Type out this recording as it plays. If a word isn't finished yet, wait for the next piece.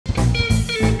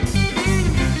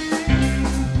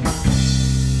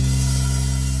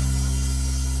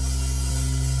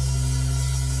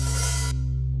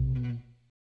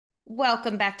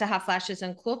Welcome back to Hot Flashes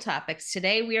and Cool Topics.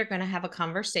 Today, we are going to have a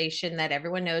conversation that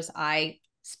everyone knows I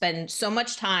spend so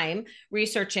much time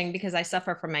researching because I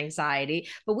suffer from anxiety.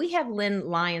 But we have Lynn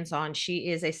Lyons on. She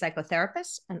is a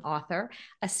psychotherapist, an author,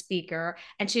 a speaker,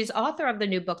 and she's author of the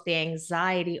new book, The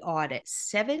Anxiety Audit: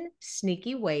 7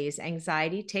 Sneaky Ways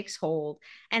Anxiety Takes Hold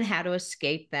and How to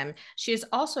Escape Them. She is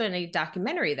also in a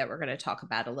documentary that we're going to talk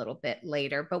about a little bit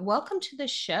later. But welcome to the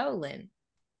show, Lynn.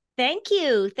 Thank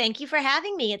you. Thank you for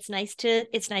having me. It's nice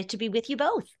to be with you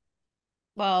both.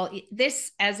 Well,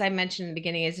 this, as I mentioned in the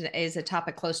beginning, is a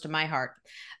topic close to my heart,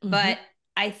 but Mm-hmm.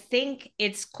 I think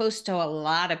it's close to a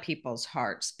lot of people's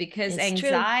hearts because It's true.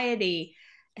 anxiety,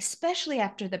 especially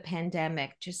after the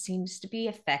pandemic, just seems to be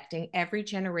affecting every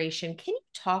generation. Can you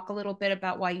talk a little bit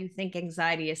about why you think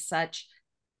anxiety is such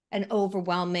an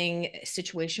overwhelming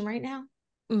situation right now?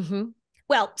 Mm-hmm.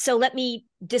 Well, so let me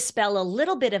dispel a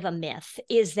little bit of a myth,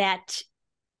 is that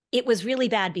it was really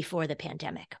bad before the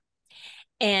pandemic.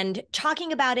 And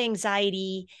talking about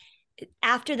anxiety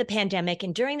after the pandemic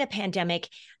and during the pandemic,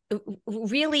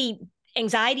 really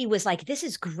anxiety was like, this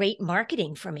is great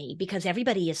marketing for me because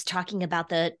everybody is talking about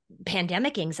the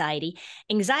pandemic anxiety.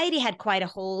 Anxiety had quite a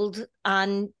hold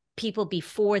on people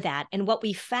before that. And what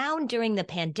we found during the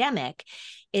pandemic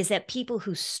is that people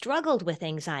who struggled with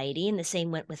anxiety, and the same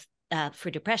went with for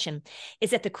depression,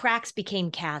 is that the cracks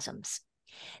became chasms.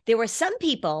 There were some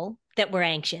people that were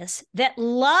anxious that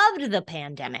loved the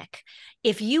pandemic.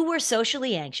 If you were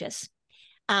socially anxious,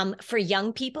 for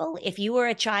young people, if you were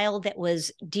a child that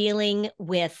was dealing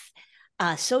with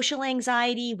social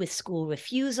anxiety, with school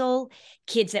refusal,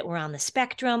 kids that were on the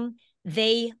spectrum,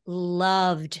 they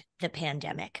loved the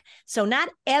pandemic. So not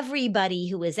everybody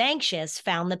who is anxious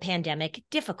found the pandemic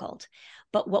difficult.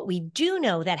 But what we do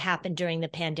know that happened during the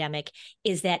pandemic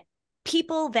is that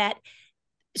people that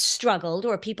struggled,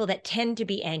 or people that tend to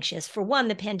be anxious, for one,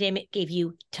 the pandemic gave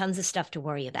you tons of stuff to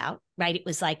worry about, right? It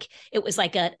was like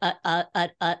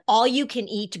a all you can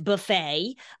eat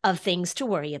buffet of things to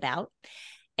worry about.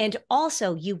 And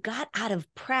also you got out of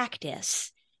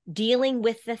practice dealing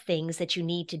with the things that you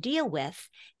need to deal with,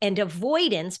 and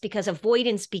avoidance, because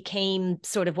avoidance became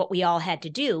sort of what we all had to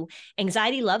do.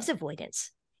 Anxiety loves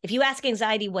avoidance. If you ask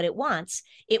anxiety what it wants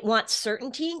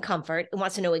certainty and comfort. It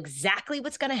wants to know exactly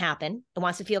what's going to happen. It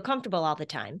wants to feel comfortable all the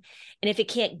time. And if it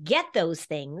can't get those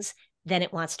things, then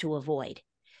it wants to avoid.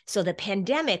 So the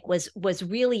pandemic was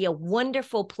really a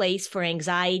wonderful place for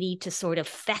anxiety to sort of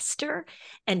fester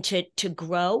and to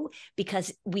grow,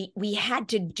 because we had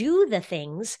to do the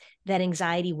things that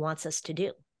anxiety wants us to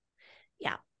do.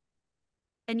 Yeah.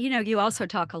 And you also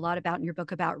talk a lot about in your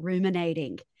book about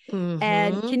ruminating. And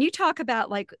Mm-hmm. can you talk about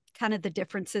like kind of the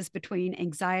differences between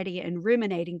anxiety and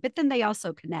ruminating, but then they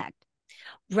also connect?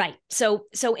 Right. So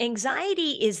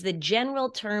anxiety is the general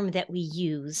term that we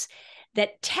use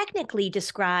that technically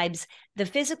describes the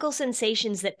physical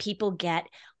sensations that people get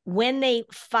when they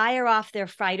fire off their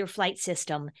fight or flight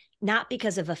system, not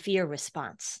because of a fear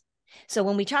response. So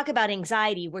when we talk about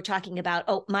anxiety, we're talking about,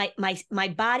 oh,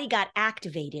 my body got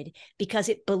activated because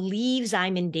it believes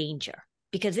I'm in danger.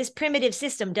 Because this primitive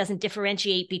system doesn't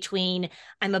differentiate between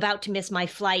I'm about to miss my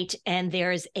flight and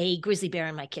there's a grizzly bear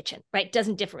in my kitchen, right? It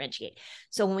doesn't differentiate.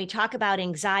 So when we talk about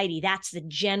anxiety, that's the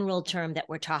general term that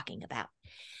we're talking about.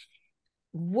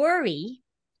 Worry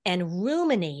and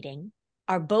ruminating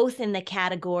are both in the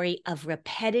category of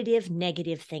repetitive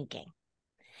negative thinking.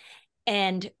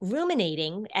 And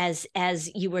ruminating, as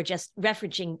you were just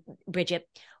referencing, Bridget,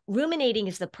 ruminating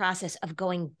is the process of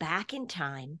going back in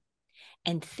time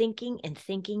and thinking and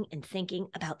thinking and thinking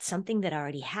about something that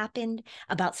already happened,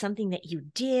 about something that you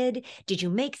did. Did you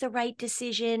make the right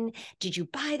decision? Did you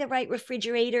buy the right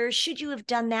refrigerator? Should you have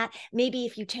done that? Maybe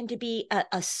if you tend to be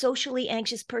a socially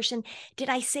anxious person, did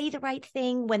I say the right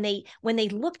thing when they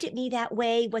looked at me that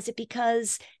way? Was it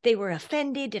because they were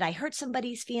offended? Did I hurt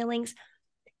somebody's feelings?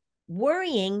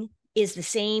 Worrying is the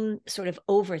same sort of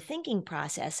overthinking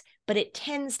process, but it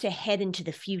tends to head into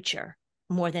the future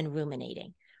more than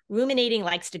ruminating. Ruminating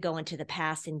likes to go into the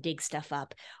past and dig stuff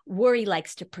up. Worry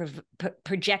likes to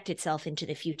project itself into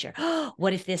the future.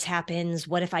 What if this happens?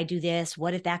 What if I do this?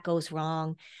 What if that goes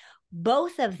wrong?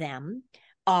 Both of them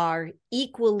are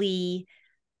equally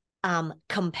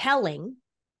compelling,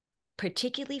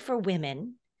 particularly for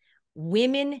women.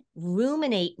 Women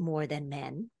ruminate more than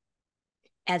men,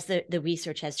 as the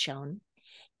research has shown.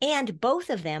 And both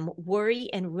of them, worry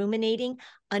and ruminating,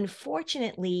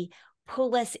 unfortunately,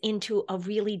 pull us into a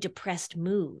really depressed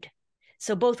mood.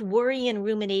 So both worry and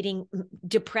ruminating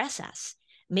depress us,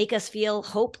 make us feel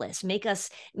hopeless, make us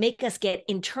get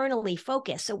internally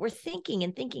focused. So we're thinking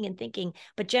and thinking and thinking,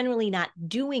 but generally not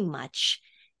doing much.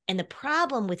 And the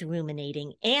problem with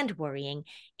ruminating and worrying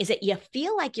is that you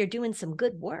feel like you're doing some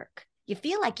good work. You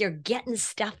feel like you're getting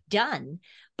stuff done,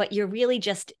 but you're really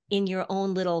just in your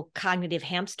own little cognitive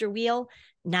hamster wheel,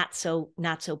 not so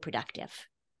productive.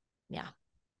 Yeah.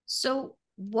 So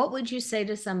what would you say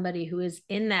to somebody who is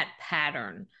in that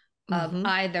pattern of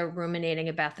either ruminating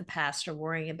about the past or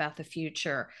worrying about the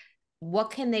future?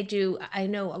 What can they do? I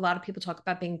know a lot of people talk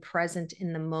about being present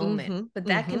in the moment, but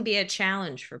that can be a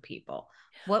challenge for people.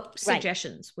 What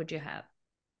suggestions would you have?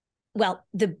 Well,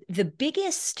 the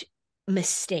biggest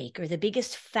mistake or the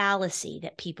biggest fallacy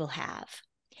that people have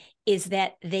is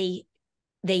that they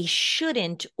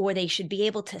shouldn't, or they should be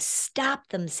able to stop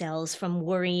themselves from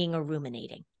worrying or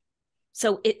ruminating.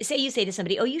 So say you say to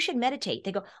somebody, oh, you should meditate.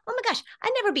 They go, oh my gosh,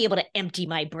 I'd never be able to empty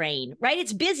my brain, right?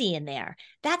 It's busy in there.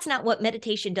 That's not what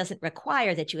meditation doesn't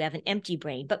require, that you have an empty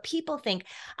brain. But people think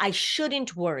I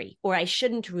shouldn't worry or I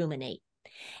shouldn't ruminate.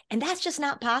 And that's just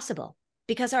not possible,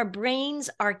 because our brains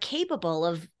are capable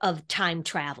of time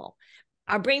travel.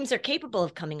 Our brains are capable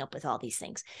of coming up with all these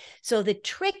things. So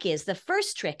the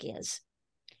first trick is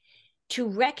to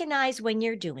recognize when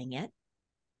you're doing it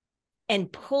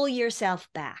and pull yourself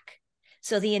back.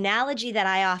 So the analogy that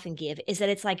I often give is that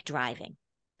it's like driving.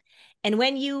 And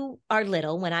when you are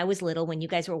little, when I was little, when you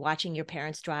guys were watching your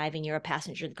parents drive and you're a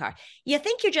passenger in the car, you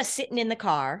think you're just sitting in the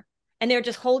car and they're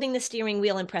just holding the steering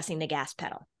wheel and pressing the gas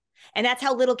pedal. And that's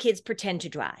how little kids pretend to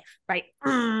drive, right?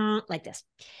 Like this.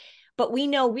 But we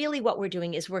know really what we're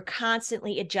doing is we're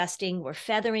constantly adjusting, we're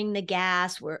feathering the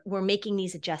gas, we're making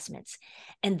these adjustments.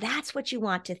 And that's what you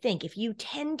want to think. If you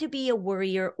tend to be a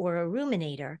worrier or a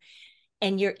ruminator,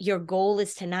 and your goal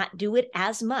is to not do it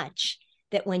as much,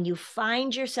 that when you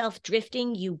find yourself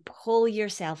drifting, you pull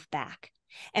yourself back.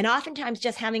 And oftentimes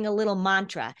just having a little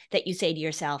mantra that you say to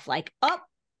yourself, like, oh,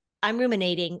 I'm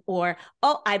ruminating, or,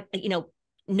 oh,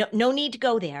 no need to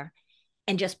go there,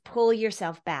 and just pull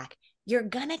yourself back. You're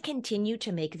going to continue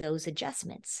to make those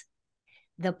adjustments.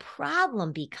 The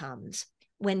problem becomes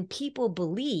when people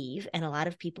believe, and a lot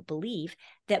of people believe,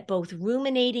 that both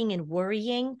ruminating and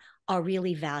worrying are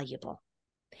really valuable.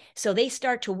 So they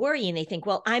start to worry and they think,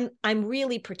 well, I'm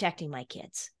really protecting my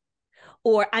kids,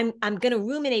 or I'm going to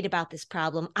ruminate about this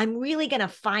problem. I'm really going to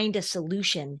find a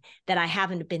solution that I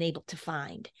haven't been able to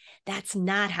find. That's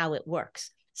not how it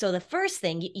works. So the first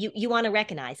thing you want to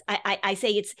recognize, I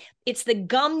say it's the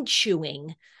gum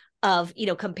chewing of,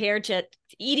 compared to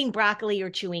eating broccoli or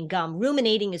chewing gum.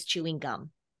 Ruminating is chewing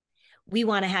gum. We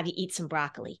want to have you eat some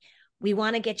broccoli. We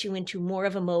want to get you into more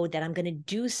of a mode that I'm going to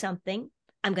do something.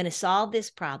 I'm going to solve this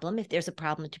problem if there's a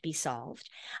problem to be solved.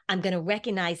 I'm going to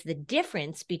recognize the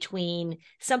difference between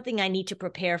something I need to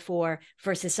prepare for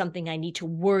versus something I need to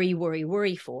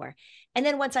worry for. And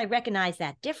then once I recognize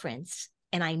that difference,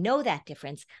 and I know that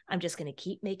difference, I'm just going to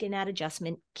keep making that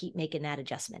adjustment.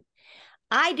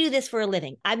 I do this for a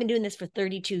living. I've been doing this for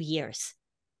 32 years.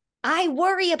 I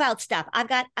worry about stuff. I've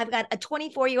got a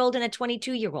 24-year-old and a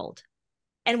 22-year-old.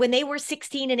 And when they were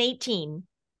 16 and 18,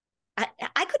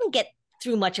 I couldn't get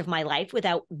through much of my life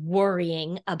without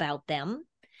worrying about them.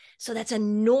 So that's a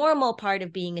normal part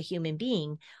of being a human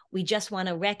being. We just want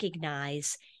to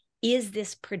recognize, is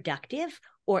this productive,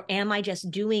 or am I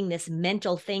just doing this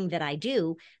mental thing that I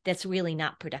do that's really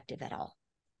not productive at all?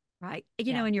 Right.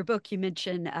 You know, in your book, you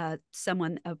mentioned a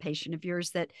patient of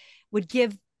yours that would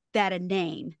give that a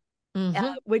name.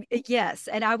 Yes.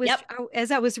 And as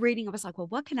I was reading, I was like, well,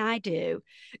 what can I do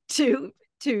to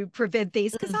prevent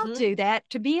these? Because I'll do that.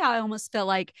 To me, I almost feel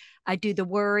like I do the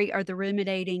worry or the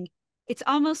ruminating. It's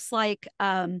almost like,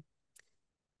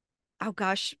 oh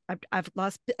gosh, I've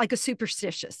lost, like a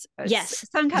superstitious.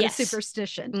 Some kind of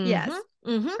superstition. Yes.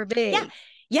 For me.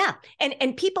 Yeah.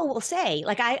 And people will say,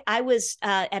 like, I was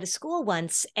at a school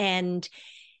once, and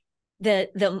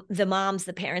the moms,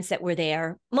 the parents that were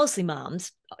there, mostly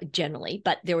moms generally,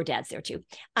 but there were dads there too,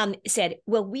 said,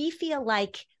 well, we feel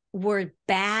like we're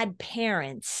bad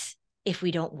parents if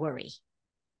we don't worry.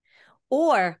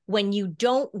 Or when you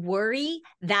don't worry,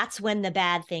 that's when the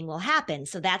bad thing will happen.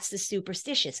 So that's the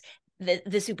superstitious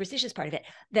part of it,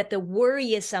 that the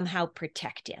worry is somehow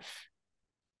protective.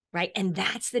 Right. And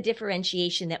that's the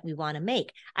differentiation that we want to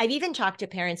make. I've even talked to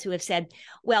parents who have said,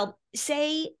 well,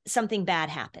 say something bad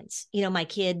happens, my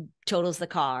kid totals the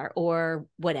car or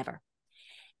whatever,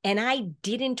 and I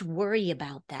didn't worry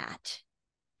about that.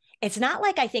 It's not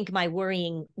like I think my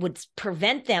worrying would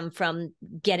prevent them from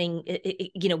getting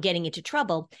into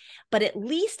trouble, but at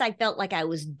least I felt like I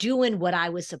was doing what I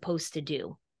was supposed to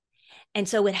do. And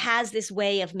so it has this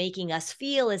way of making us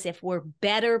feel as if we're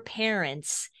better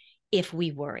parents if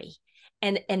we worry.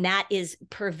 And that is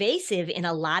pervasive in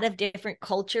a lot of different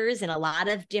cultures and a lot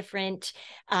of different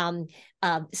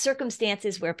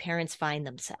circumstances where parents find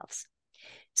themselves.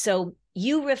 So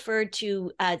you referred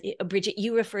to, Bridget,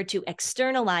 you referred to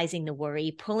externalizing the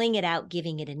worry, pulling it out,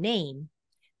 giving it a name.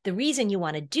 The reason you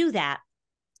want to do that,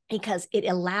 because it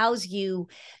allows you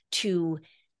to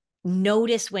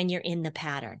notice when you're in the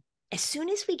pattern. As soon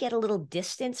as we get a little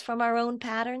distance from our own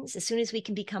patterns, as soon as we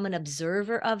can become an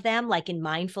observer of them, like in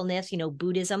mindfulness,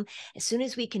 Buddhism, as soon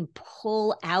as we can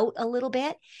pull out a little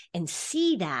bit and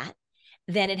see that,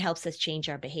 then it helps us change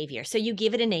our behavior. So you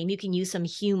give it a name. You can use some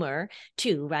humor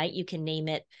too, right? You can name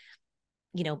it,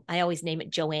 I always name it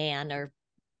Joanne or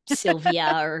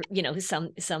Sylvia or,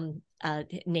 some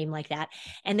name like that.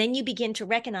 And then you begin to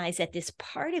recognize that this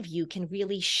part of you can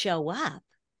really show up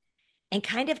and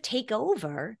kind of take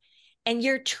over. And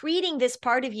you're treating this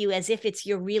part of you as if it's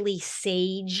your really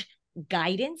sage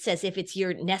guidance, as if it's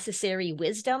your necessary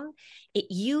wisdom. It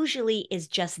usually is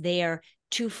just there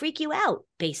to freak you out,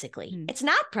 basically. It's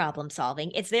not problem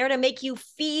solving. It's there to make you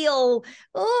feel,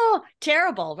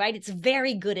 terrible, right? It's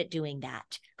very good at doing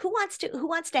that. Who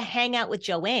wants to hang out with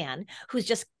Joanne, who's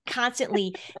just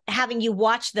constantly having you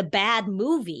watch the bad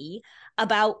movie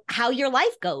about how your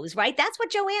life goes, right? That's what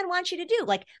Joanne wants you to do.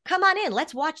 Like, come on in,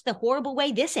 let's watch the horrible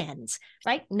way this ends,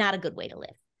 right? Not a good way to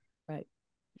live. Right.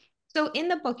 So in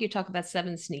the book, you talk about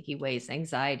 7 sneaky ways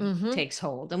anxiety takes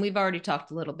hold. And we've already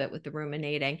talked a little bit with the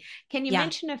ruminating. Can you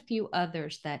mention a few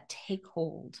others that take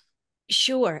hold?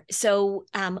 Sure. So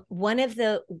one of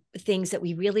the things that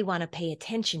we really want to pay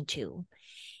attention to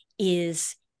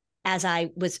is, as I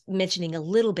was mentioning a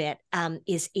little bit,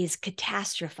 is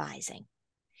catastrophizing.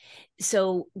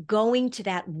 So going to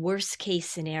that worst case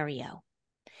scenario.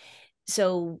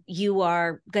 So you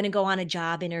are going to go on a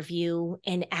job interview,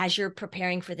 and as you're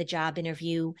preparing for the job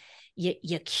interview,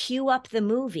 you cue up the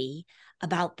movie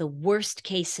about the worst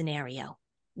case scenario.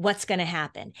 What's going to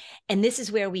happen? And this is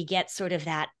where we get sort of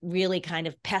that really kind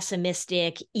of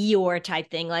pessimistic Eeyore type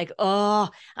thing, like, oh,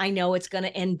 I know it's going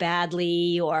to end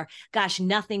badly, or gosh,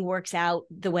 nothing works out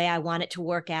the way I want it to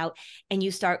work out. And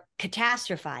you start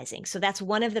catastrophizing. So that's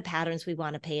one of the patterns we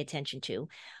want to pay attention to,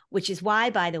 which is why,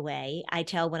 by the way, I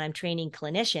tell when I'm training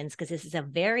clinicians, because this is a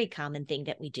very common thing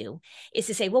that we do, is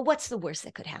to say, well, what's the worst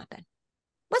that could happen?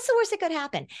 What's the worst that could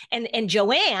happen? And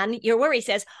Joanne, your worry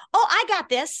says, oh, I got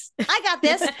this,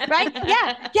 right?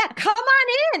 Yeah, come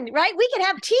on in, right? We can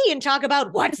have tea and talk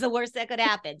about what's the worst that could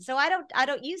happen. So I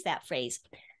don't use that phrase.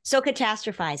 So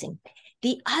catastrophizing.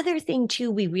 The other thing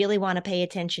too, we really want to pay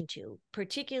attention to,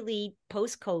 particularly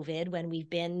post-COVID, when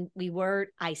we were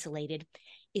isolated,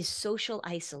 is social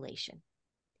isolation.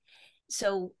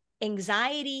 So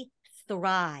anxiety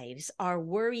thrives, our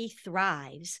worry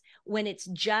thrives when it's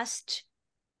just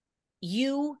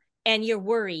you and your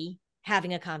worry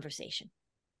having a conversation.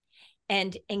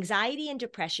 And anxiety and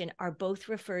depression are both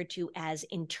referred to as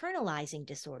internalizing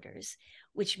disorders,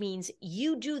 which means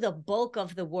you do the bulk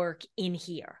of the work in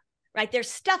here, right? There's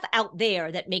stuff out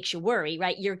there that makes you worry,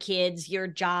 right? Your kids, your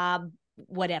job,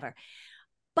 whatever.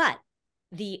 But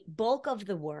the bulk of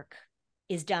the work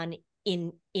is done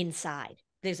inside.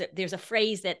 There's a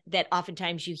phrase that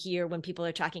oftentimes you hear when people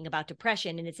are talking about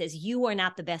depression, and it says, you are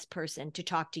not the best person to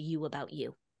talk to you about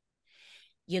you.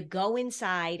 You go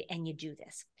inside and you do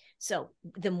this. So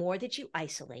the more that you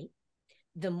isolate,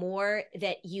 the more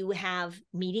that you have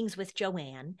meetings with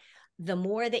Joanne, the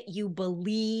more that you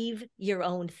believe your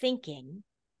own thinking,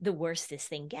 the worse this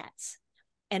thing gets.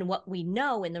 And what we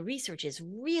know, and the research is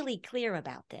really clear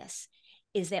about this,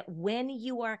 is that when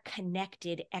you are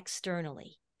connected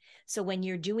externally, so when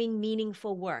you're doing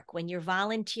meaningful work, when you're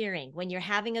volunteering, when you're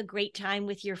having a great time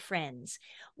with your friends,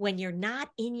 when you're not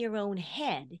in your own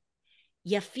head,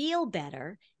 you feel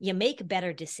better, you make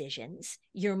better decisions,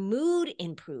 your mood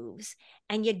improves,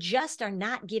 and you just are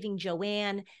not giving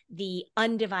Joanne the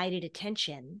undivided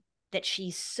attention that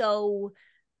she so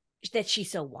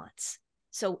wants.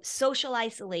 So social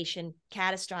isolation,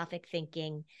 catastrophic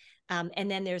thinking, and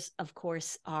then there's, of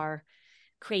course, our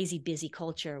crazy busy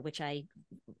culture, which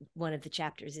one of the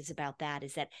chapters is about that,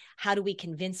 is that how do we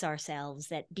convince ourselves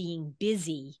that being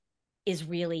busy is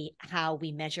really how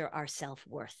we measure our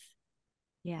self-worth?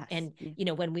 Yes. And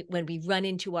when we run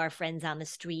into our friends on the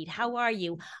street, how are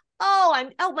you? Oh,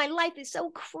 my life is so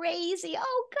crazy.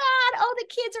 Oh God, oh, the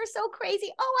kids are so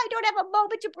crazy. Oh, I don't have a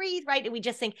moment to breathe, right? And we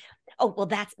just think, oh, well,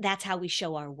 that's how we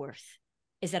show our worth,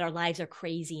 is that our lives are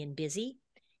crazy and busy.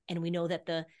 And we know that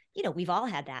we've all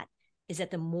had that, is that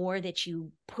the more that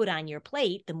you put on your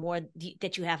plate, the more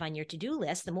that you have on your to-do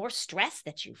list, the more stress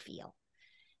that you feel.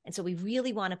 And so we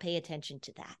really want to pay attention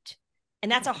to that.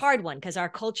 And that's a hard one because our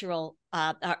cultural,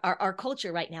 our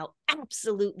culture right now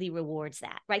absolutely rewards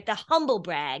that, right? The humble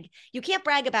brag. You can't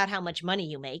brag about how much money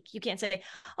you make. You can't say,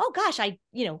 oh gosh, I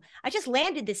just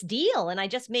landed this deal and I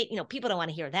just made, people don't want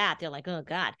to hear that. They're like, oh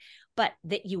God. But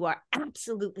that you are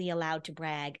absolutely allowed to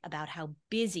brag about how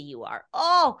busy you are.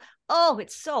 Oh,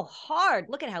 it's so hard.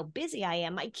 Look at how busy I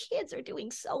am. My kids are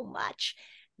doing so much.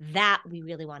 That we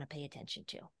really want to pay attention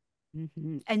to.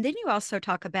 Mm-hmm. And then you also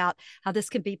talk about how this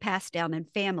can be passed down in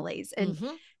families and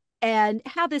Mm-hmm. and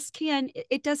how this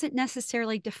it doesn't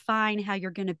necessarily define how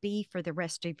you're going to be for the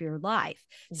rest of your life.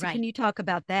 So Right. can you talk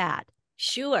about that?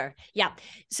 Sure. Yeah.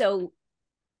 So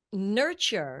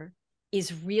nurture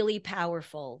is really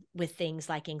powerful with things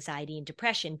like anxiety and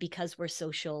depression because we're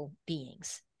social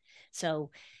beings.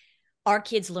 So our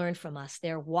kids learn from us.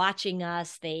 They're watching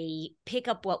us. They pick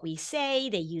up what we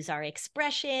say. They use our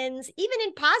expressions, even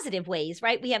in positive ways,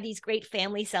 right? We have these great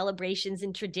family celebrations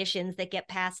and traditions that get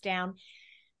passed down.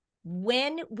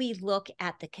 When we look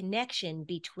at the connection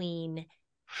between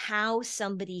how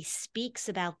somebody speaks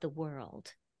about the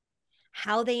world,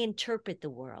 how they interpret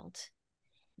the world,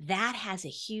 that has a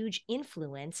huge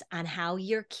influence on how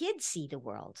your kids see the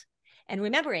world. And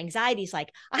remember, anxiety is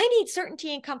like, I need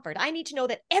certainty and comfort. I need to know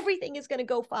that everything is going to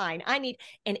go fine. And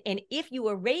if you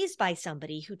are raised by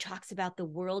somebody who talks about the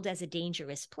world as a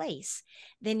dangerous place,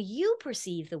 then you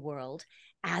perceive the world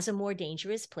as a more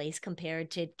dangerous place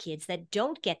compared to kids that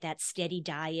don't get that steady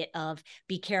diet of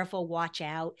be careful, watch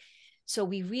out. So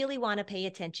we really want to pay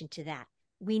attention to that.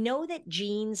 We know that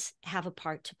genes have a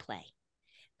part to play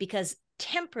because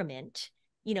temperament,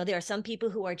 there are some people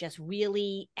who are just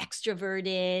really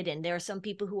extroverted and there are some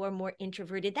people who are more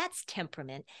introverted. That's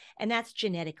temperament, and that's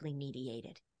genetically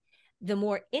mediated. The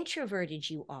more introverted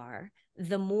you are,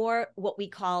 the more what we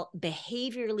call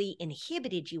behaviorally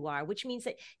inhibited you are, which means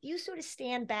that you sort of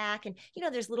stand back and,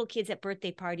 there's little kids at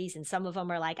birthday parties and some of them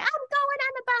are like, I'm going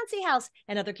on the bouncy house.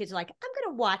 And other kids are like, I'm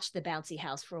going to watch the bouncy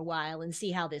house for a while and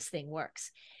see how this thing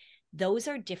works. Those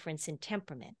are difference in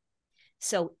temperament.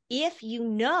 So if you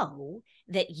know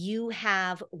that you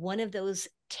have one of those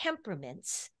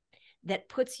temperaments that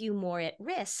puts you more at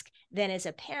risk, then as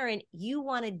a parent, you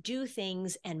want to do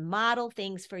things and model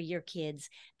things for your kids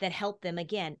that help them,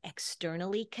 again,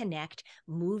 externally connect,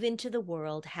 move into the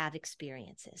world, have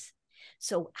experiences.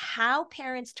 So how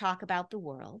parents talk about the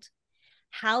world,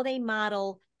 how they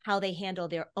model, how they handle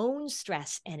their own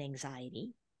stress and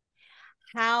anxiety,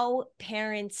 how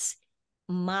parents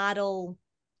model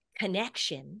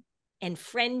connection and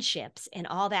friendships and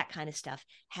all that kind of stuff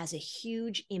has a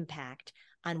huge impact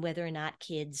on whether or not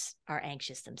kids are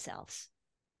anxious themselves.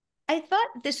 I thought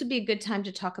this would be a good time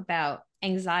to talk about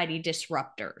anxiety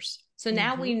disruptors. So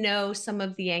now we know some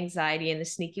of the anxiety in a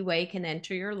sneaky way can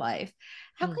enter your life.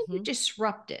 How can you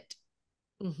disrupt it?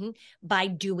 By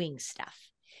doing stuff.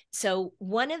 So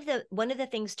one of the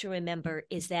things to remember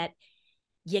is that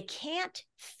you can't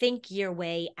think your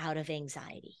way out of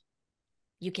anxiety.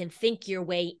 You can think your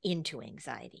way into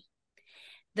anxiety.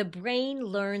 The brain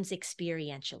learns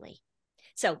experientially.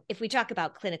 So if we talk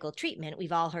about clinical treatment,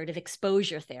 we've all heard of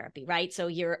exposure therapy, right? So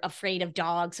you're afraid of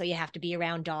dogs, so you have to be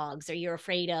around dogs, or you're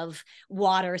afraid of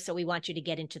water, so we want you to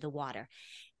get into the water.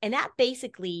 And that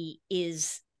basically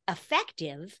is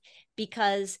effective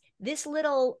because this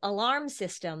little alarm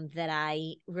system that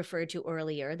I referred to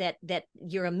earlier, that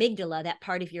your amygdala, that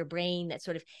part of your brain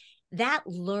that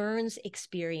learns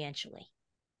experientially.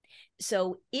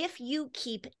 So if you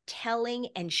keep telling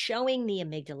and showing the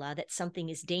amygdala that something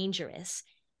is dangerous,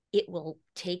 it will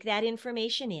take that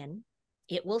information in,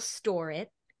 it will store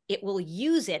it, it will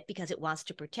use it because it wants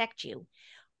to protect you.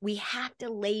 We have to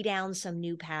lay down some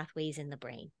new pathways in the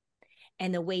brain.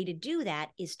 And the way to do that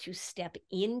is to step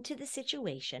into the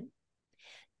situation,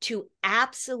 to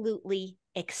absolutely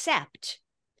accept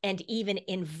and even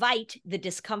invite the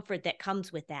discomfort that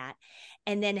comes with that,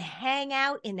 and then hang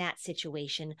out in that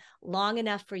situation long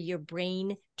enough for your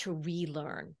brain to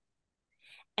relearn.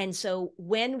 And so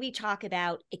when we talk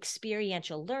about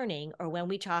experiential learning, or when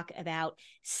we talk about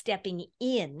stepping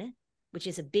in, which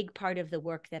is a big part of the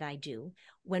work that I do,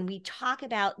 when we talk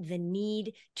about the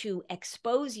need to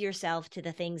expose yourself to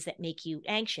the things that make you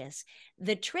anxious,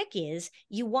 the trick is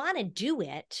you want to do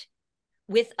it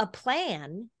with a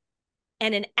plan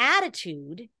and an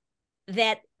attitude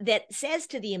that says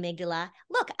to the amygdala,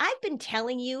 look, I've been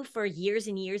telling you for years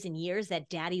and years and years that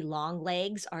daddy long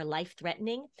legs are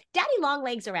life-threatening. Daddy long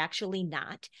legs are actually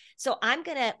not. So I'm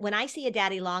going to, when I see a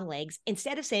daddy long legs,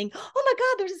 instead of saying, oh my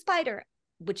God, there's a spider,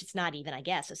 which it's not even, I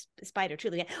guess, a spider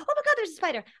truly. Oh my God, there's a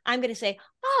spider. I'm going to say,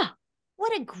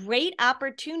 what a great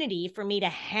opportunity for me to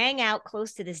hang out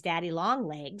close to this daddy long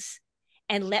legs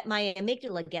and let my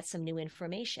amygdala get some new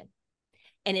information.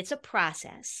 And it's a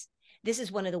process. This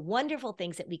is one of the wonderful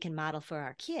things that we can model for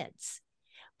our kids.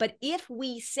 But if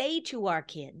we say to our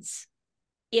kids,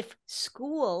 if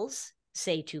schools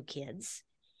say to kids,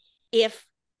 if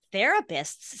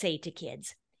therapists say to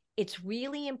kids, it's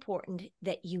really important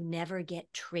that you never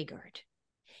get triggered.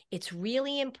 It's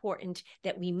really important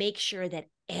that we make sure that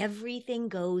everything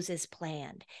goes as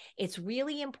planned. It's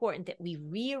really important that we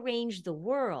rearrange the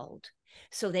world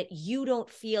so that you don't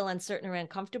feel uncertain or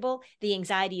uncomfortable. The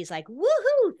anxiety is like,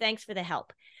 woohoo, thanks for the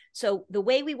help. So the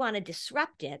way we want to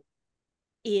disrupt it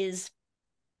is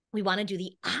we want to do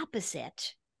the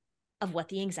opposite of what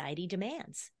the anxiety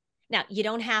demands. Now, you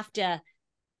don't have to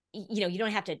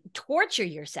torture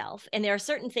yourself. And there are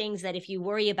certain things that if you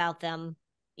worry about them,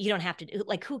 you don't have to do.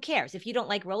 Like, who cares? If you don't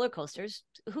like roller coasters,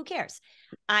 who cares?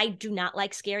 I do not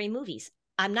like scary movies.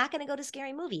 I'm not going to go to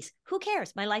scary movies. Who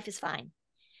cares? My life is fine.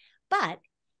 But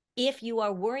if you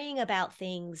are worrying about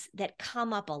things that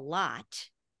come up a lot,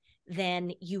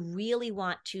 then you really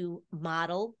want to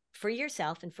model for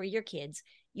yourself and for your kids.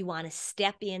 You want to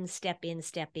step in, step in,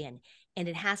 step in. And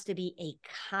it has to be a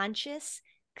conscious,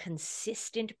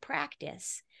 consistent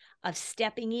practice of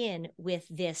stepping in with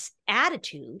this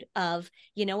attitude of,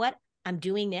 you know what, I'm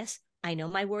doing this. I know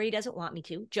my worry doesn't want me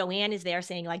to. Joanne is there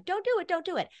saying like, don't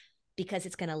do it, because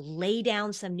it's going to lay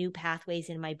down some new pathways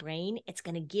in my brain. It's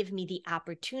going to give me the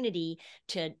opportunity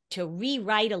to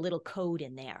rewrite a little code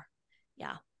in there.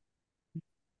 Yeah.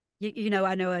 You know,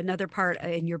 I know another part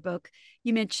in your book,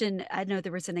 you mentioned, I know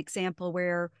there was an example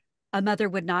where a mother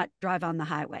would not drive on the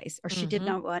highways, or she did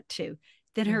not want to.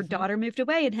 Then her daughter moved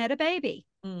away and had a baby.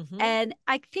 And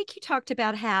I think you talked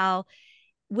about how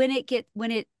when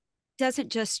it doesn't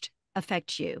just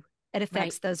affect you, it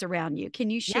affects those around you.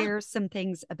 Can you share some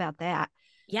things about that?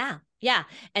 Yeah.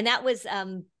 And that was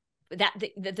that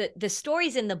the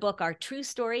stories in the book are true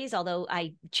stories, although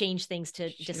I changed things to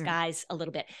disguise a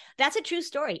little bit. That's a true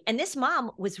story. And this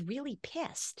mom was really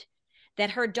pissed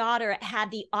that her daughter had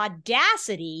the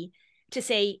audacity to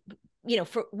say, you know,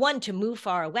 for one, to move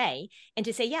far away, and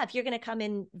to say, yeah, if you're going to come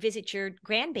and visit your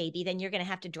grandbaby, then you're going to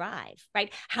have to drive,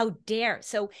 right? How dare.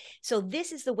 So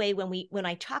this is the way when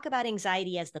I talk about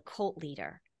anxiety as the cult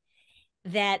leader,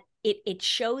 that it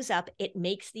shows up, it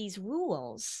makes these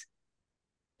rules,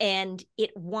 and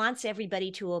it wants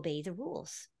everybody to obey the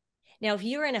rules. Now, if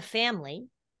you're in a family,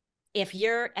 if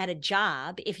you're at a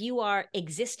job, if you are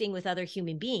existing with other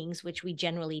human beings, which we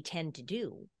generally tend to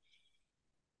do,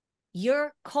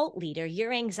 your cult leader,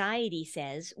 your anxiety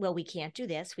says, well, we can't do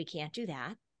this, we can't do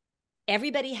that.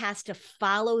 Everybody has to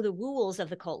follow the rules of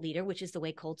the cult leader, which is the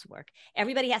way cults work.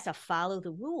 Everybody has to follow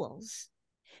the rules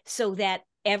so that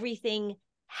everything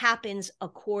happens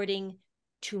according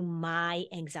to my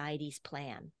anxiety's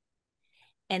plan.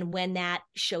 And when that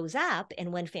shows up,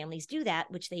 and when families do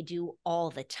that, which they do all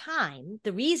the time,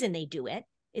 the reason they do it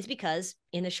is because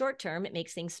in the short term, it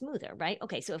makes things smoother, right?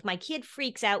 Okay, so if my kid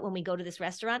freaks out when we go to this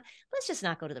restaurant, let's just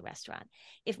not go to the restaurant.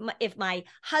 If my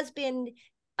husband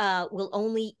will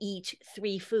only eat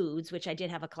 3 foods, which I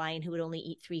did have a client who would only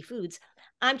eat 3 foods,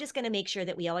 I'm just going to make sure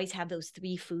that we always have those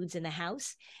 3 foods in the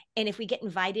house. And if we get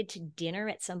invited to dinner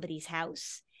at somebody's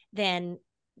house, then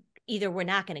either we're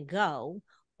not going to go,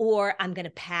 or I'm going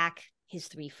to pack his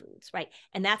 3 foods, right?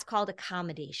 And that's called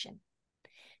accommodation.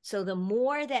 So the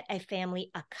more that a family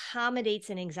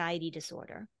accommodates an anxiety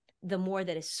disorder, the more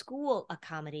that a school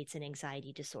accommodates an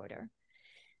anxiety disorder,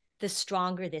 the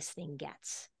stronger this thing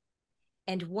gets.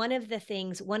 And one of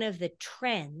the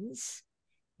trends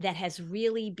that has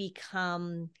really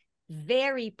become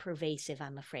very pervasive,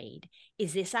 I'm afraid,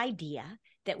 is this idea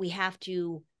that we have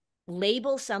to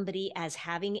label somebody as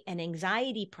having an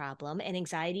anxiety problem, an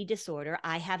anxiety disorder.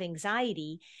 I have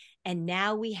anxiety. And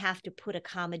now we have to put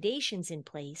accommodations in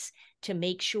place to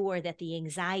make sure that the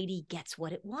anxiety gets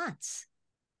what it wants.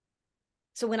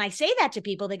 So when I say that to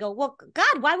people, they go, well,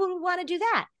 God, why would we want to do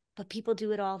that? But people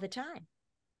do it all the time.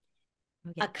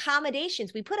 Okay.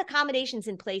 Accommodations, we put accommodations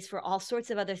in place for all sorts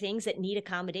of other things that need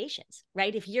accommodations,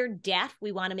 right? If you're deaf,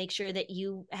 we want to make sure that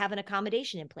you have an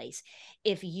accommodation in place.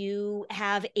 If you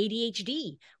have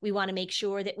ADHD, we want to make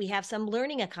sure that we have some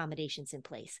learning accommodations in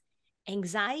place.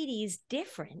 Anxiety is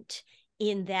different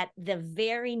in that the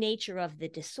very nature of the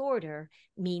disorder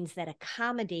means that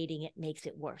accommodating it makes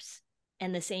it worse.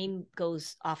 And the same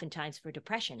goes oftentimes for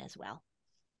depression as well.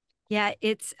 Yeah,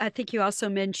 I think you also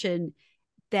mentioned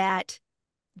that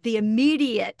the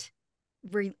immediate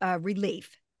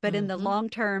relief, but in the long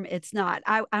term, it's not.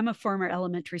 I'm a former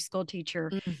elementary school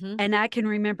teacher, and I can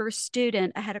remember a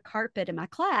student, I had a carpet in my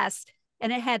class,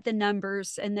 and it had the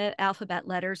numbers and the alphabet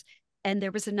letters, and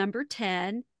there was a number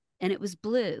 10, and it was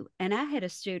blue. And I had a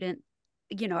student,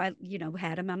 I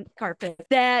had him on the carpet,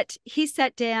 that he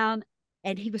sat down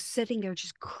and he was sitting there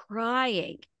just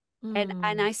crying.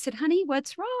 And I said, honey,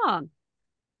 what's wrong?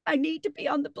 I need to be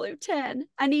on the blue 10.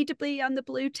 I need to be on the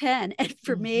blue 10. And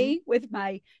for me, with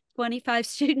my 25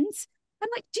 students, I'm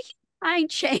like, do you mind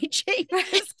changing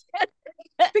this?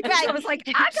 Because I was like,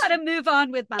 I got to move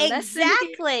on with my lesson.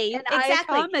 And I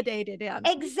accommodated him.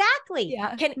 Exactly.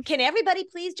 Yeah. Can everybody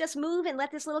please just move and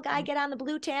let this little guy get on the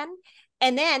blue 10?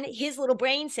 And then his little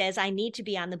brain says, I need to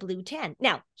be on the blue 10.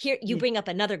 Now, here you bring up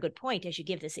another good point as you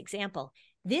give this example.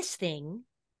 This thing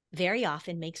very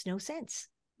often makes no sense.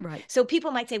 Right. So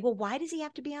people might say, well, why does he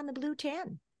have to be on the blue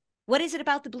 10? What is it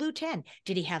about the blue 10?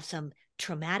 Did he have some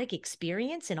traumatic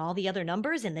experience and all the other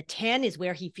numbers? And the 10 is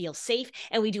where he feels safe.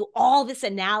 And we do all this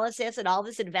analysis and all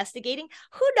this investigating.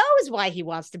 Who knows why he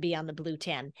wants to be on the blue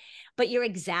 10? But you're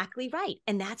exactly right.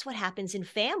 And that's what happens in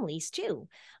families too.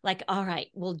 Like, all right,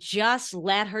 we'll just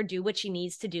let her do what she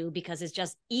needs to do because it's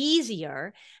just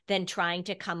easier than trying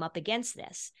to come up against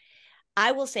this.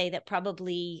 I will say that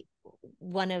probably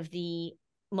one of the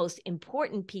most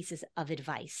important pieces of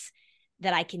advice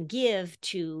that I can give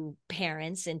to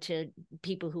parents and to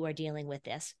people who are dealing with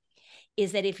this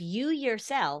is that if you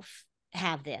yourself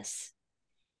have this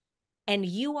and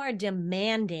you are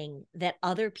demanding that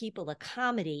other people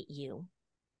accommodate you,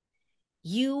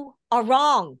 you are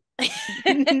wrong.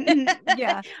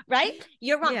 Yeah. Right?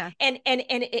 You're wrong. Yeah. And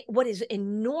what is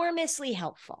enormously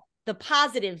helpful, the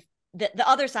positive, the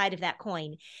other side of that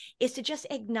coin, is to just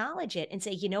acknowledge it and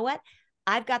say, you know what?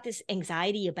 I've got this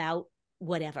anxiety about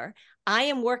whatever. I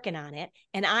am working on it,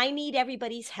 and I need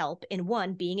everybody's help in,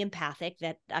 one, being empathic,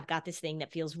 that I've got this thing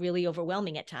that feels really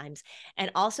overwhelming at times, and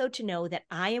also to know that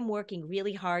I am working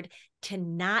really hard to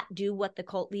not do what the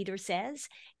cult leader says,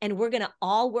 and we're going to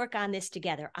all work on this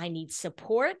together. I need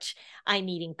support, I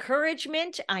need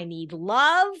encouragement, I need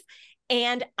love,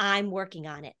 and I'm working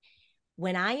on it.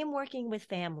 When I am working with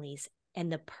families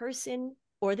and the person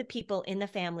or the people in the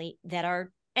family that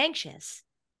are anxious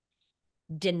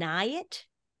deny it,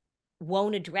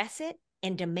 won't address it,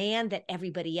 and demand that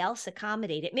everybody else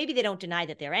accommodate it. Maybe they don't deny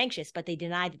that they're anxious, but they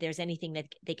deny that there's anything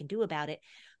that they can do about it.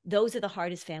 Those are the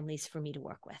hardest families for me to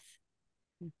work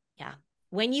with. Yeah.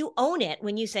 When you own it,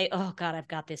 when you say, oh God, I've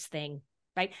got this thing,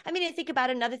 right? I mean, I think about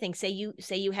another thing. Say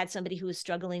you had somebody who was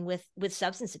struggling with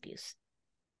substance abuse,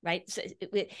 right? So,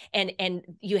 and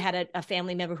you had a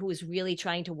family member who was really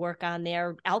trying to work on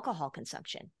their alcohol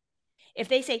consumption. If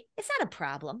they say, it's not a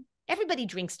problem, everybody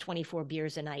drinks 24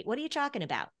 beers a night, what are you talking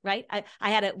about, right? I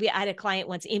had a client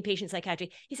once, inpatient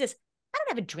psychiatry. He says, I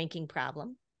don't have a drinking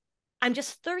problem. I'm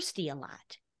just thirsty a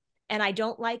lot. And I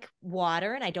don't like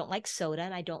water, and I don't like soda,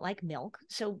 and I don't like milk.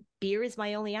 So beer is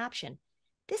my only option.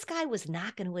 This guy was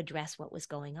not going to address what was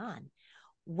going on.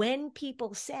 When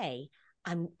people say,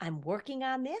 I'm working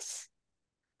on this,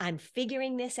 I'm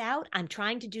figuring this out, I'm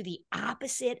trying to do the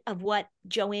opposite of what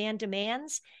Joanne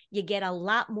demands, you get a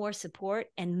lot more support,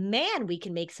 and man, we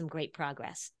can make some great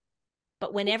progress.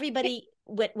 But when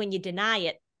when you deny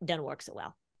it, it doesn't work so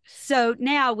well. So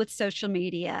now with social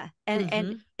media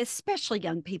and especially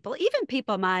young people, even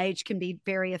people my age can be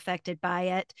very affected by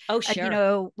it. Oh,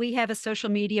 sure. We have a social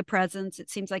media presence. It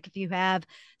seems like if you have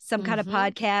some kind of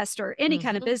podcast or any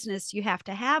kind of business, you have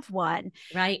to have one.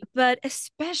 Right. But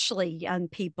especially young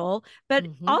people, but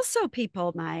also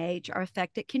people my age are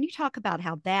affected. Can you talk about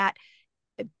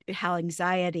how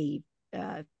anxiety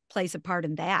plays a part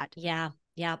in that? Yeah.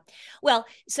 Yeah. Well,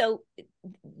 so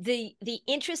the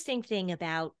interesting thing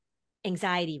about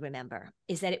anxiety, remember,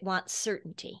 is that it wants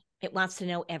certainty. It wants to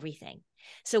know everything.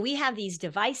 So we have these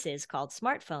devices called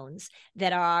smartphones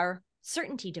that are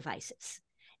certainty devices.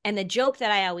 And the joke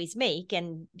that I always make,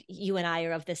 and you and I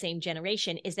are of the same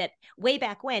generation, is that way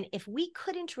back when, if we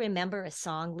couldn't remember a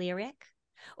song lyric,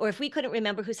 or if we couldn't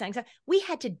remember who sang, we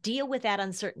had to deal with that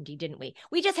uncertainty, didn't we?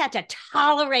 We just had to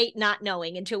tolerate not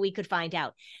knowing until we could find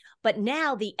out. But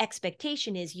now the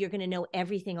expectation is you're going to know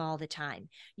everything all the time.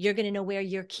 You're going to know where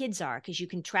your kids are because you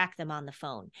can track them on the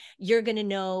phone. You're going to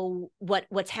know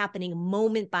what's happening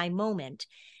moment by moment.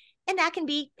 And that can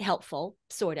be helpful,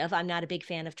 sort of. I'm not a big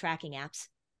fan of tracking apps.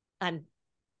 I'm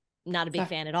not a big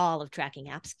fan at all of tracking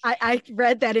apps. I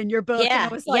read that in your book, and I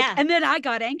was like, and then I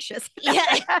got anxious.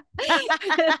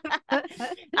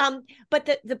 But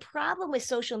the problem with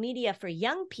social media for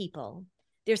young people,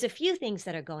 there's a few things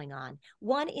that are going on.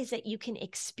 One is that you can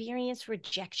experience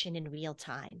rejection in real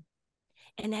time.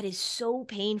 And that is so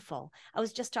painful. I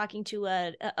was just talking to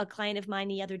a client of mine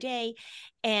the other day,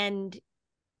 and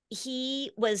he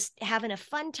was having a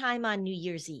fun time on New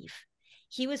Year's Eve.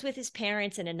 He was with his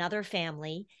parents and another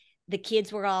family. The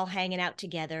kids were all hanging out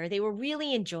together. They were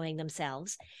really enjoying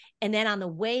themselves. And then on the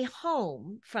way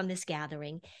home from this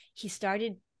gathering, he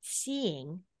started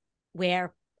seeing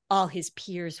where all his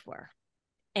peers were.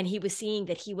 And he was seeing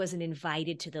that he wasn't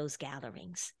invited to those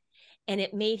gatherings. And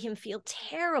it made him feel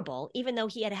terrible, even though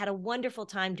he had had a wonderful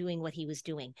time doing what he was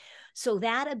doing. So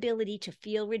that ability to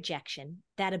feel rejection,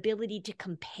 that ability to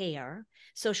compare,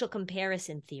 social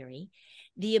comparison theory,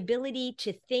 the ability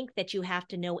to think that you have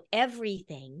to know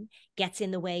everything gets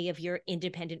in the way of your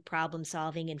independent problem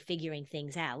solving and figuring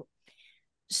things out.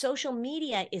 Social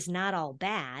media is not all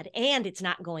bad, and it's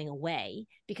not going away,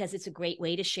 because it's a great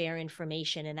way to share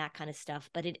information and that kind of stuff,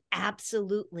 but it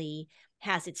absolutely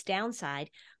has its downside.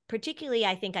 Particularly,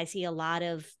 I think I see a lot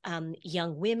of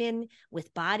young women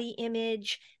with body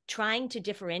image trying to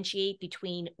differentiate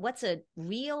between what's a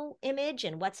real image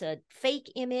and what's a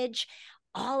fake image.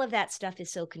 All of that stuff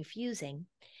is so confusing.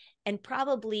 And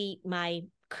probably my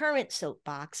current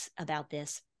soapbox about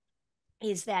this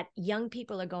is that young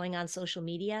people are going on social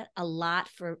media a lot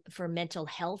for mental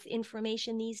health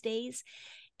information these days.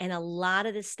 And a lot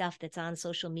of the stuff that's on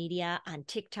social media, on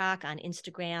TikTok, on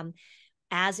Instagram,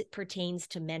 as it pertains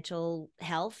to mental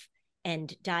health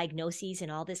and diagnoses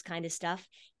and all this kind of stuff,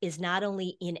 is not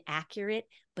only inaccurate,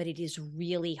 but it is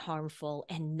really harmful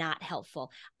and not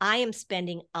helpful. I am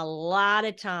spending a lot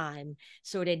of time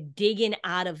sort of digging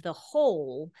out of the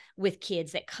hole with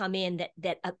kids that come in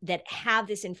that have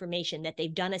this information, that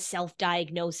they've done a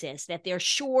self-diagnosis, that they're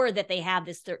sure that they have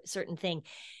this certain thing.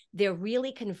 They're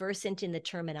really conversant in the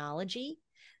terminology.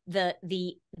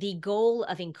 The goal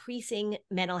of increasing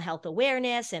mental health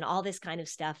awareness and all this kind of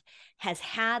stuff has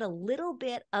had a little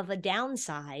bit of a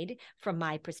downside from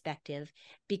my perspective,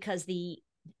 because they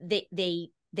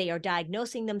are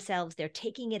diagnosing themselves, they're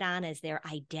taking it on as their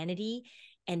identity,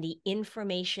 and the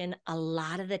information a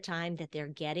lot of the time that they're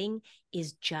getting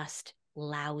is just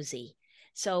lousy.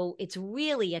 So it's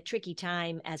really a tricky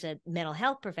time as a mental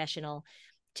health professional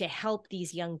to help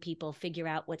these young people figure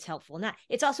out what's helpful or not.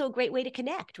 It's also a great way to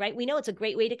connect, right? We know it's a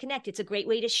great way to connect. It's a great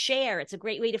way to share. It's a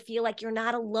great way to feel like you're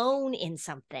not alone in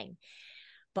something.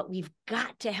 But we've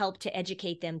got to help to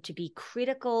educate them to be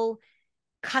critical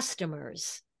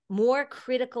customers, more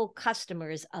critical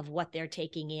customers of what they're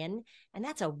taking in. And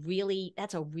that's a really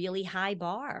high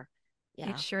bar.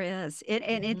 Yeah. It sure is.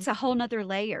 And it's a whole nother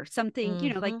layer,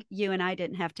 something, like you and I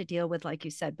didn't have to deal with, like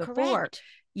you said before. Correct.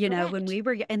 When we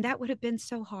were, and that would have been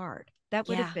so hard. That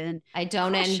would have been I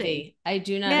don't crushing. envy. I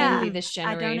do not envy this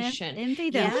generation. I don't envy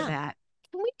them for that.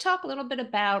 Can we talk a little bit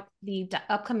about the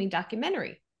upcoming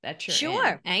documentary that you're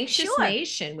in? Anxious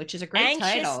Nation, which is a great title.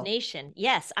 Anxious Nation.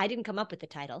 Yes, I didn't come up with the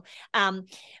title,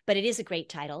 but it is a great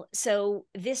title. So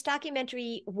this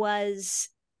documentary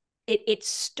it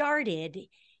started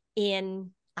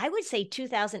in, I would say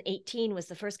 2018 was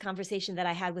the first conversation that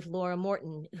I had with Laura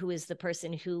Morton, who is the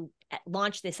person who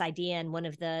launched this idea and one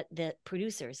of the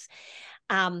producers.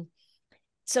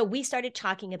 So we started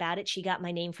talking about it. She got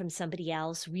my name from somebody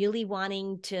else, really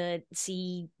wanting to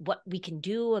see what we can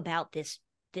do about this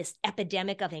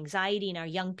epidemic of anxiety in our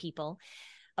young people.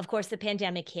 Of course, the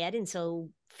pandemic hit, and so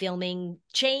filming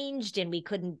changed, and we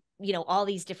couldn't, all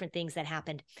these different things that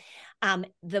happened.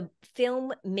 The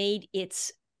film made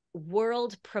its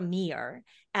world premiere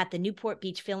at the Newport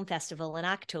Beach Film Festival in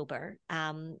October,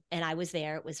 and I was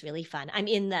there. It was really fun. I'm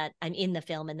in the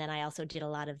film, and then I also did a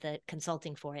lot of the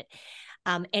consulting for it.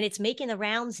 And it's making the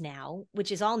rounds now,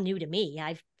 which is all new to me.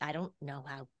 I don't know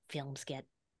how films get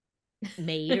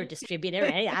made or distributed or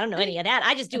anything. I don't know any of that.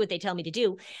 I just do what they tell me to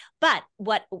do. But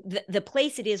what the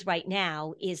place it is right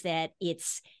now is that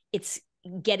it's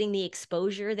getting the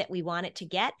exposure that we want it to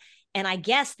get. And I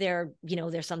guess there's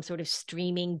some sort of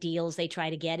streaming deals they try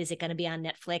to get. Is it going to be on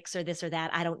Netflix or this or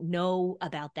that? I don't know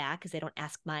about that, because they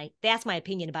ask my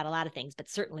opinion about a lot of things, but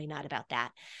certainly not about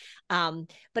that.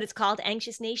 But it's called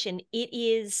Anxious Nation.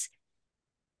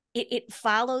 It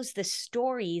follows the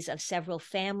stories of several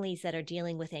families that are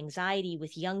dealing with anxiety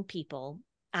with young people.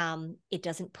 It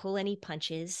doesn't pull any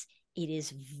punches. It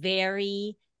is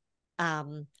very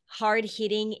hard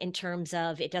hitting in terms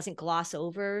of it doesn't gloss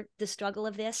over the struggle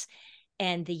of this.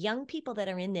 And the young people that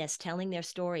are in this telling their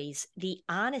stories, the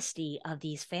honesty of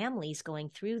these families going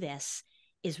through this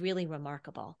is really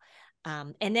remarkable.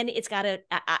 And then it's got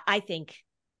I think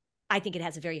it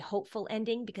has a very hopeful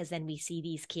ending, because then we see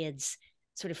these kids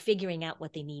sort of figuring out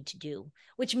what they need to do,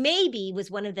 which maybe was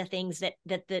one of the things that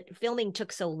the filming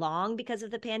took so long because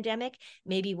of the pandemic.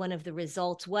 Maybe one of the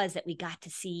results was that we got to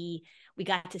see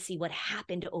what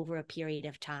happened over a period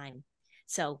of time.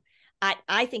 So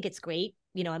I think it's great.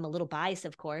 I'm a little biased,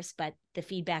 of course, but the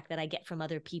feedback that I get from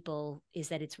other people is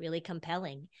that it's really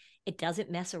compelling. It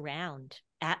doesn't mess around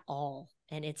at all.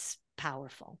 And it's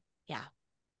powerful. Yeah.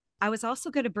 I was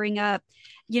also going to bring up,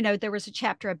 there was a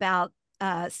chapter about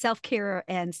self-care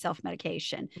and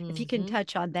self-medication. If you can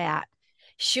touch on that.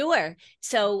 Sure.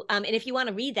 So, and if you want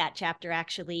to read that chapter,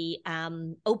 actually,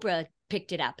 Oprah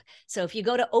picked it up. So if you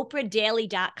go to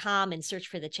oprahdaily.com and search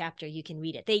for the chapter, you can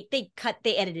read it. They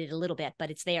edited it a little bit, but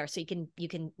it's there. So you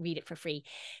can read it for free.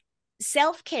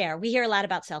 Self-care. We hear a lot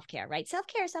about self-care, right?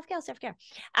 Self-care.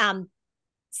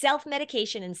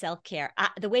 Self-medication and self-care.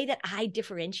 The way that I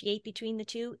differentiate between the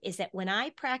two is that when I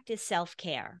practice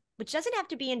self-care, which doesn't have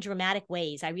to be in dramatic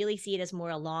ways, I really see it as more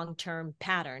a long-term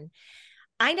pattern.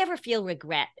 I never feel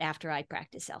regret after I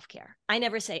practice self-care. I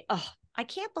never say, oh, I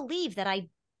can't believe that I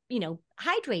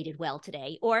hydrated well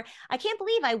today, or I can't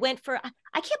believe I went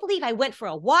for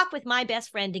a walk with my best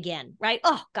friend again, right?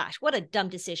 Oh gosh, what a dumb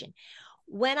decision.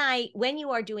 When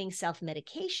you are doing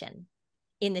self-medication,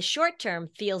 in the short term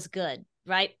feels good,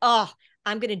 right? Oh,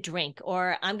 I'm going to drink,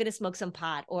 or I'm going to smoke some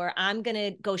pot, or I'm going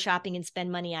to go shopping and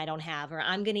spend money I don't have, or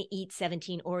I'm going to eat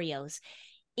 17 Oreos.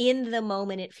 In the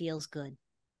moment, it feels good.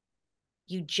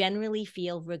 You generally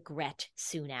feel regret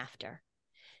soon after.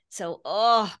 So,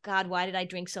 oh God, why did I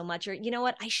drink so much? Or, you know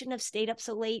what? I shouldn't have stayed up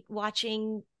so late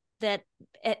watching that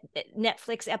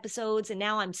Netflix episodes, and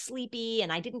now I'm sleepy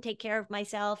and I didn't take care of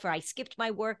myself, or I skipped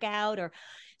my workout. Or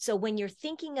so when you're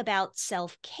thinking about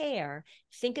self-care,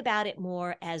 think about it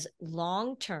more as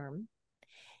long-term.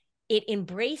 It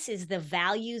embraces the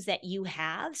values that you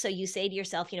have. So you say to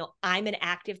yourself, I'm an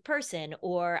active person,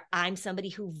 or I'm somebody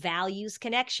who values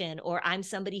connection, or I'm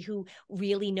somebody who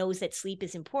really knows that sleep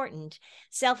is important.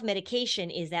 Self-medication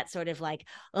is that sort of like,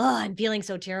 oh, I'm feeling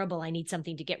so terrible. I need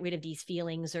something to get rid of these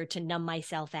feelings or to numb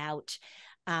myself out.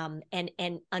 And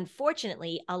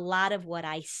unfortunately, a lot of what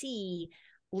I see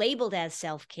labeled as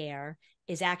self-care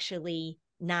is actually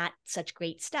not such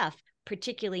great stuff.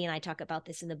 Particularly, and I talk about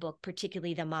this in the book,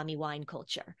 particularly the mommy wine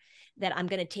culture, that I'm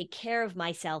going to take care of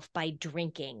myself by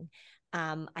drinking.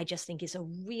 I just think is a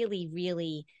really,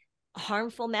 really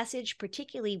harmful message,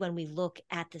 particularly when we look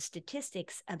at the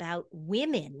statistics about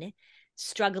women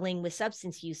struggling with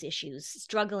substance use issues,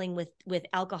 struggling with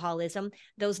alcoholism.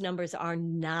 Those numbers are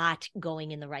not going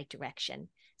in the right direction.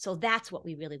 So that's what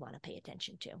we really want to pay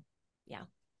attention to. Yeah.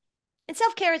 And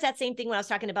self-care is that same thing when I was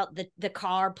talking about the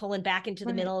car pulling back into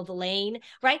the middle of the lane,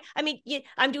 right? I mean,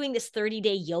 I'm doing this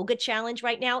 30-day yoga challenge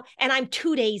right now, and I'm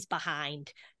 2 days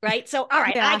behind, right? So, all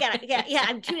right,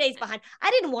 I'm 2 days behind. I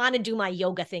didn't want to do my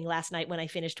yoga thing last night when I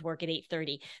finished work at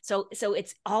 8:30. So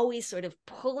it's always sort of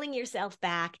pulling yourself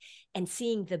back and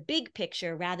seeing the big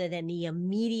picture rather than the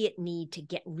immediate need to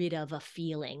get rid of a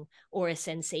feeling or a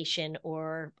sensation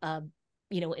or, an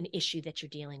issue that you're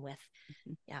dealing with.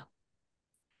 Yeah.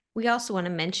 We also want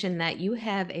to mention that you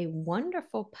have a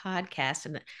wonderful podcast.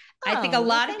 And I think a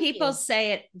lot of people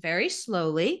say it very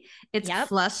slowly. It's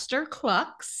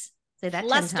Flusterclux. Say that 10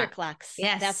 times. Flusterclux.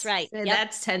 Yes. That's right.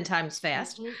 That's 10 times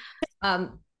fast.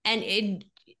 And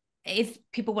if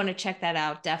people want to check that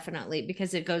out, definitely,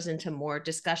 because it goes into more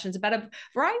discussions about a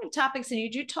variety of topics. And you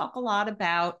do talk a lot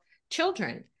about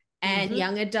children and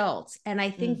young adults. And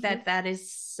I think that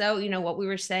is so, what we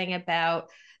were saying about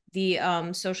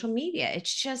the social media.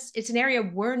 It's an area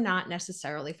we're not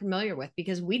necessarily familiar with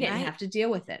because we didn't have to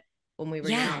deal with it when we were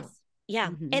young. Yeah.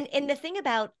 And the thing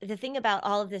about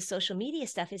all of this social media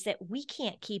stuff is that we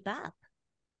can't keep up.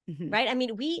 Right. I mean,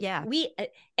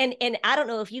 and I don't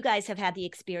know if you guys have had the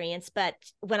experience, but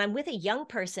when I'm with a young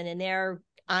person and they're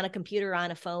on a computer or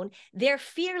on a phone, they're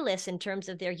fearless in terms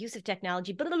of their use of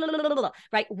technology,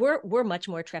 right? We're much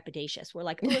more trepidatious. We're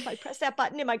like, oh, if I press that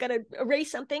button, am I going to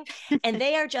erase something? And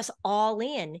they are just all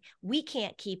in. We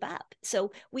can't keep up.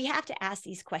 So we have to ask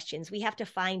these questions. We have to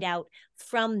find out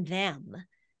from them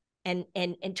and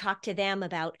talk to them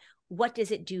about, what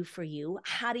does it do for you?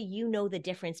 How do you know the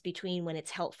difference between when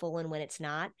it's helpful and when it's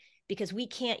not? Because we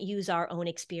can't use our own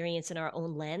experience and our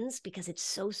own lens because it's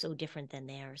so different than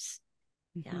theirs.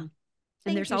 Yeah.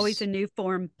 And there's always a new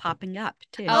form popping up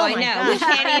too. Oh, I know. Gosh. We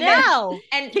can't even know.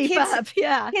 And keep up.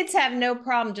 Yeah. Kids have no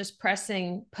problem just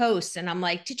pressing post. And I'm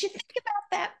like, did you think about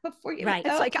that before you? Right.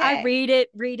 It's like, I read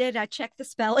it. I check the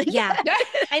spelling. Yeah.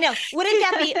 I know.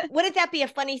 Wouldn't that be a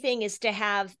funny thing, is to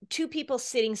have two people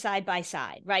sitting side by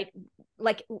side, right?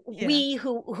 Like we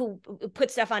who put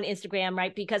stuff on Instagram,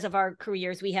 right? Because of our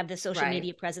careers, we have the social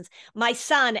media presence. My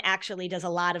son actually does a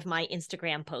lot of my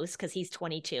Instagram posts because he's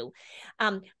 22.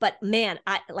 But man,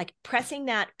 I like pressing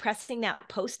that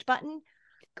post button.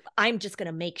 I'm just going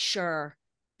to make sure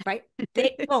Right.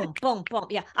 Boom, boom, boom.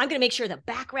 Yeah. I'm going to make sure the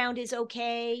background is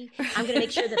okay. I'm going to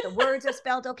make sure that the words are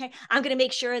spelled okay. I'm going to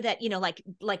make sure that,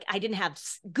 like I didn't have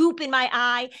goop in my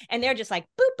eye, and they're just like,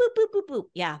 boop, boop, boop, boop, boop.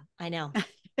 Yeah, I know.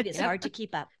 It is hard to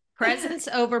keep up. Presence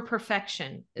over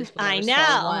perfection is what I was know.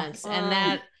 told once. And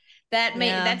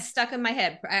that stuck in my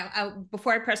head.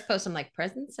 Before I press post, I'm like,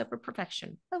 presence over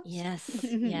perfection. Yes,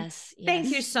 yes. Thank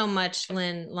you so much,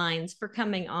 Lynn Lyons, for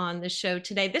coming on the show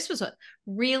today. This was a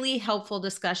really helpful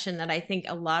discussion that I think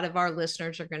a lot of our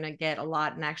listeners are going to get a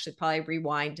lot and actually probably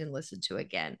rewind and listen to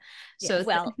again. So,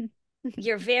 well,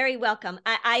 you're very welcome.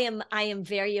 I am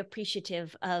very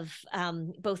appreciative of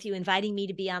both you inviting me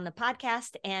to be on the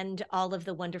podcast and all of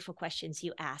the wonderful questions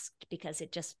you asked, because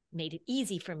it just made it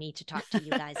easy for me to talk to you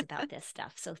guys about this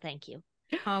stuff. So thank you.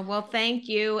 Well, thank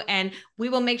you. And we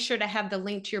will make sure to have the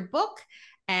link to your book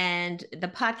and the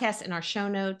podcast in our show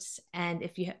notes. And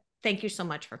thank you so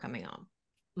much for coming on.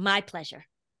 My pleasure.